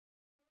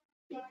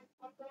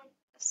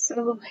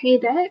So hey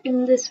there,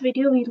 in this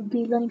video we'll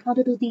be learning how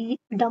to do the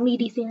dummy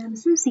DC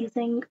analysis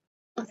using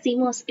a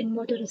CMOS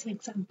inverter as an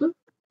example.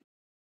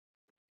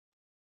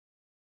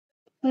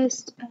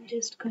 First, I'm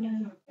just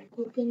gonna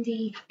open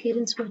the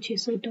Cadence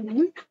Virtuoso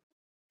domain.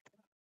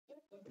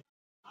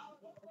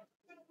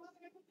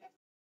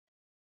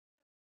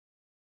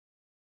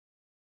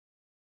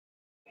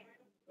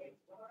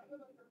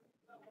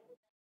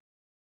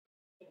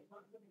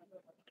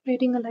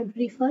 Creating a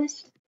library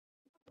first,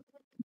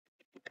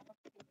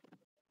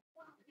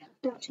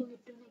 attaching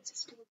it to an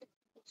existing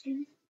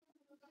application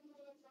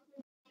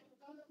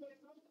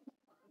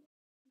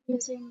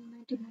using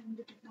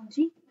 1900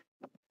 technology.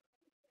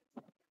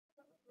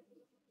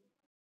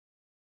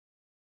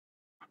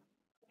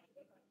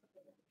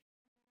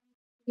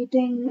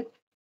 Creating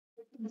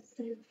a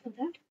cell for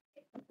that.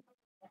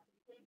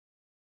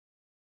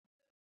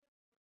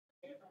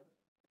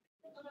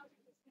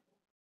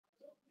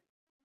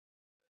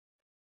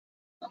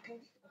 Okay.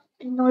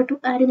 In order to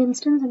add an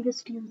instance, I'm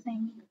just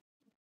using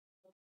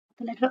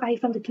the letter I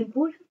from the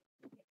keyboard.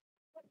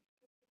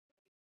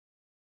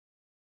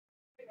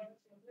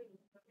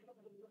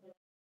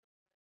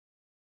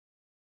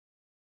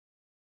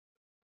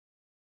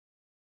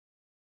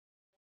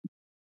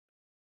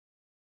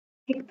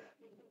 Hit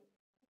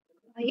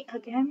I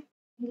again,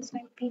 this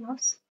time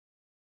pmos.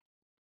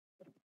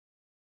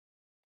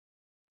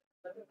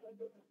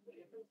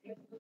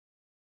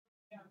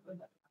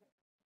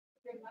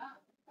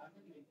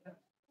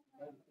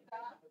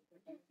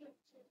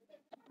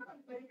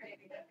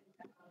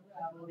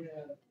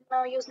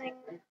 Now using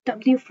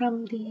W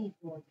from the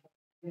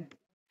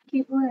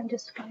keyboard, I'm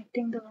just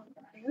connecting the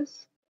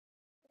wires,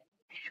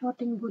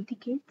 shorting both the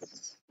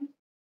gates,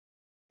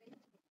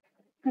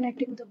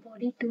 connecting the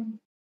body to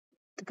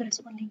the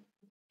corresponding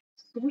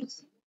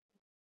source.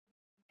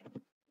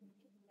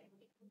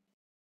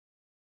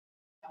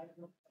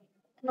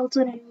 And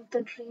also remove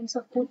the drains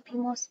of both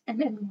pmos and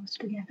nmos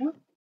together.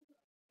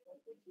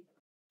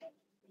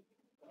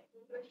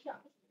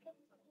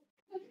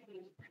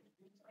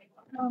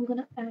 Now I'm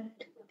gonna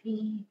add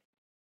the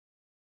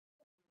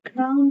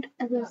ground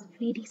as a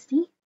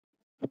VDC.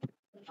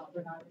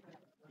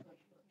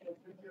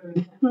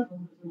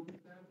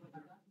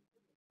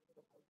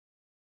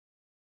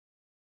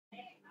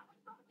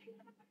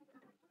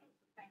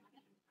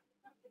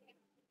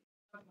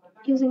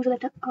 Using the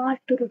letter R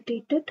to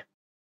rotate it.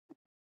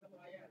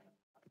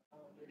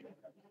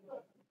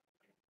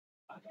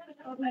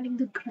 Adding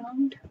the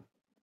ground.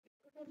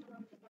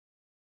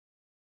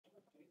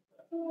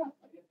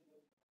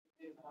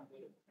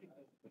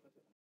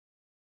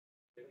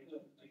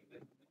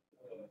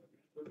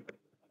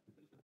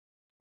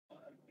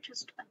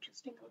 Just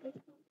adjusting a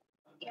bit.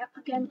 Yeah,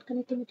 again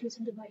connecting it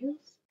using the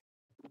wires.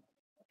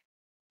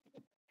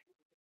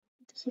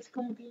 This is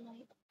gonna be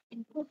my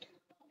input.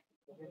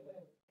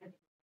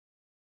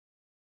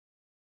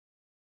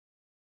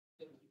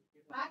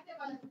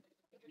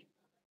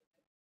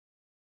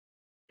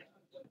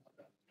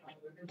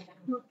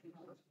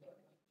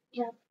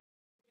 Yeah,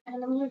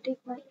 and I'm gonna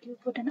take my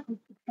input and output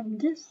from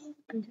this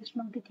and just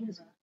mount it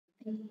using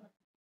the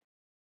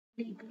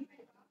label.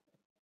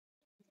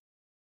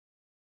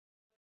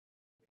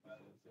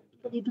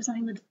 The label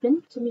sign with the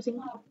pin. So I'm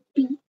using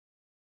P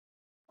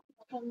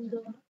from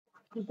the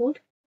keyboard.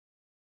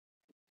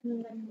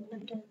 And then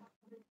letter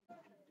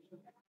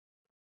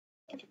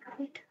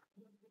integrate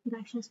the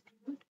actions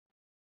keyboard.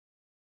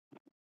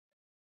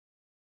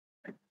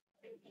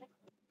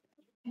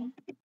 And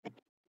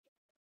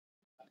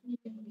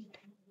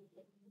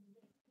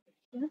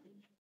here,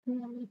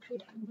 and I'm gonna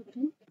create another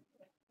pin,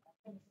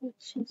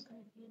 which is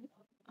gonna be an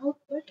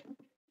output.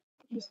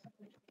 Is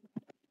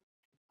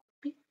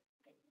P.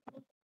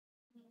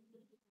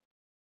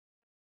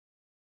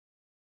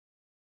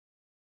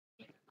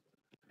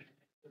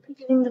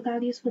 Giving the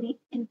values for the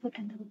input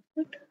and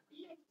output.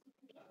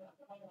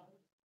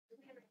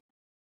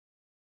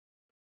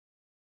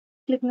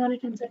 Clicking on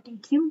it and setting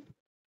Q.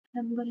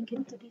 I'm going to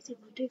get the DC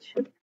voltage.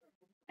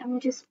 I'm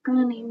just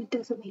gonna name it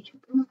as a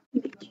variable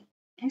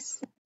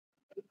VGS.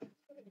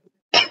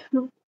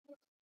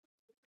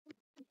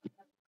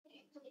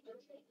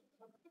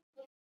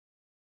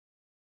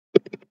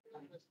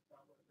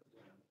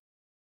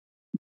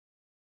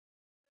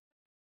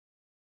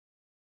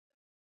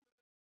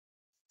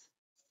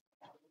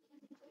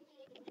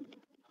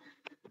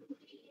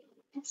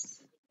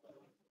 Yes.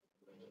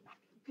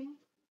 Okay.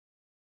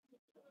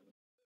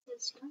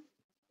 This done.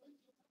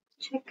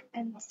 Check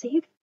and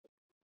save.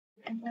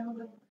 And now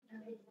we're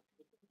gonna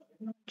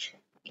launch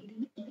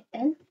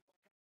ADEL.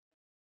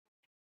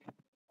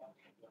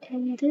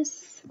 In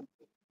this,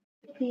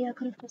 we are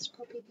gonna first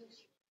copy the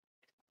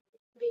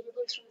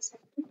variables from the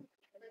sample.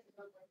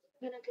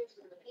 We're gonna give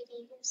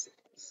VDS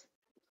as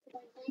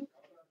 0.9,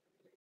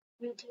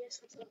 VGS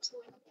is also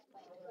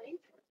 1.5,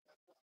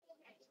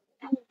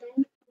 and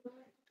then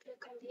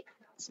click on the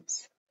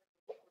analysis.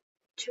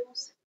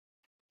 Choose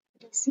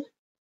DC,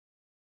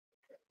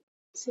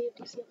 save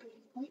DC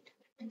operating point,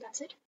 and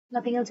that's it.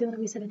 Nothing else you want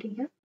to be selecting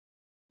here.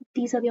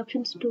 these are the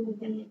options to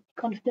be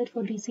configured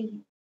for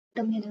DC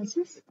dummy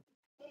analysis.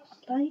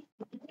 Apply,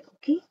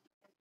 okay,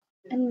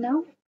 and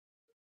now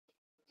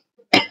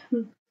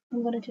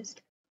I'm gonna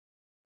just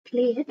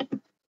play it.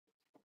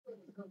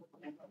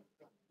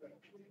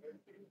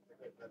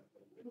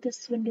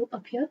 This window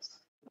appears.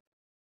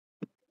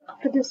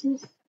 After this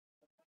is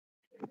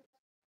done,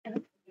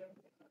 I'm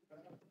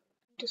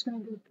just gonna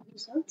go to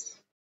results,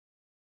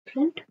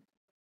 print,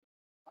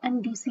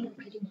 and DC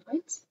operating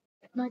points.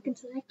 Now I can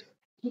select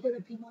either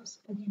the pmos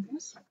or the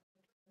nmos.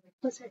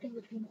 First setting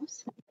the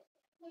pmos.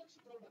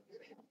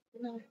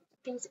 Now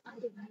these are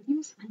the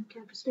values and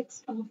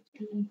characteristics of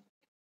the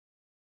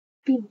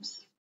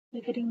pmos.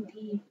 We're getting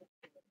the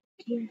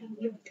gain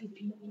value of the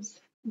pmos,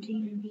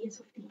 gain and vs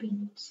of the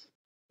pmos.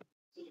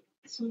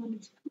 So one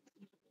is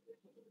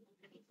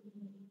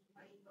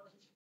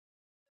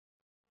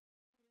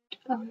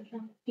our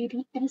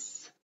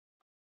ADS,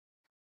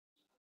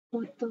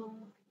 what the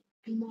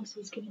pmos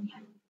is giving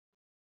him.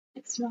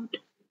 It's not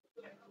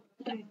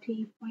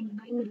directly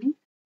 0.9 milli,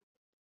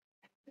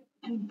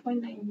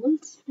 0.9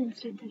 volts.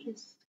 Instead, there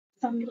is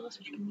some loss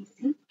which can be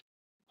seen.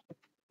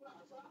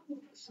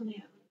 So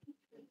yeah.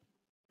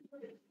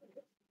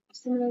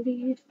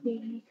 Similarly, if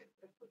we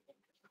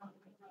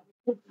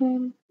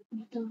open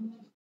the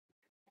link,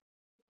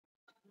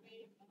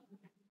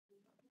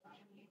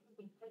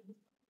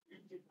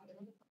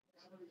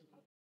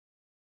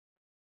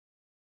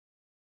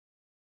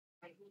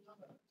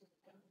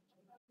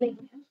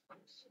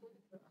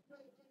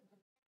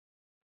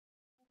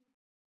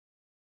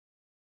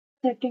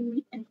 setting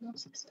the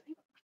nmos this time.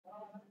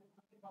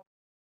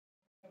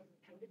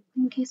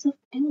 In case of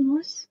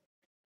nmos,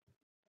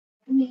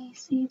 we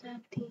see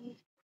that the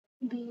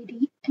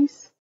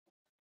BDS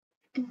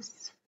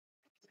is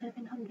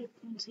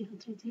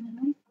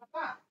 700.0309.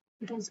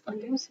 It is a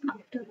loss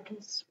after it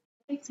is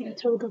seen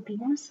through the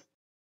pmos,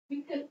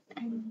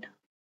 and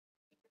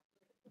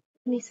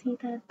we see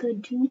that the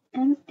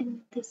GM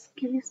in this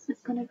case is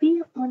gonna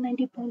be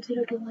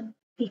 190.021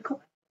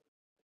 pico.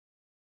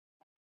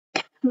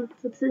 So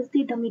this is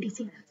the dummy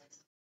DC.